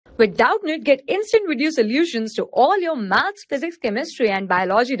With Doubtnut, get instant video solutions to all your maths, physics, chemistry, and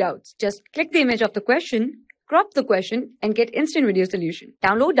biology doubts. Just click the image of the question, crop the question, and get instant video solution.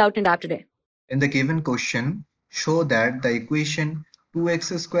 Download Doubtnut app today. In the given question, show that the equation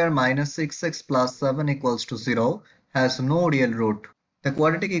 2x square minus 6x plus 7 equals to 0 has no real root. The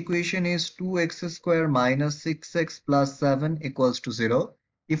quadratic equation is 2x square minus 6x plus 7 equals to 0.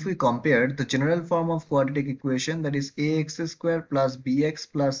 If we compare the general form of quadratic equation, that is ax square plus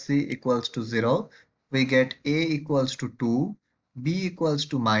bx plus c equals to 0, we get a equals to 2, b equals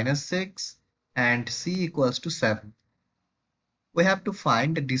to minus 6 and c equals to 7. We have to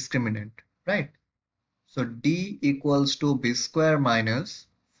find the discriminant, right? So d equals to b square minus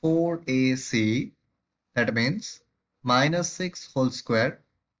 4ac, that means minus 6 whole square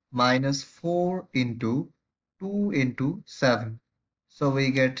minus 4 into 2 into 7. So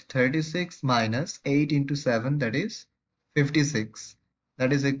we get 36 minus 8 into 7, that is 56.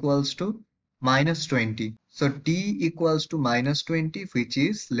 That is equals to minus 20. So d equals to minus 20, which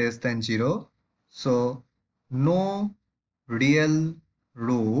is less than 0. So no real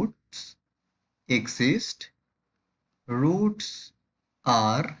roots exist. Roots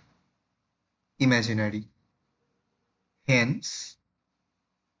are imaginary. Hence,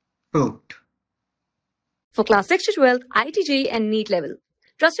 proved. For class 6 to 12, IIT JEE and NEET level.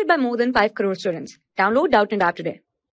 Trusted by more than 5 crore students. Download Doubtnut app today.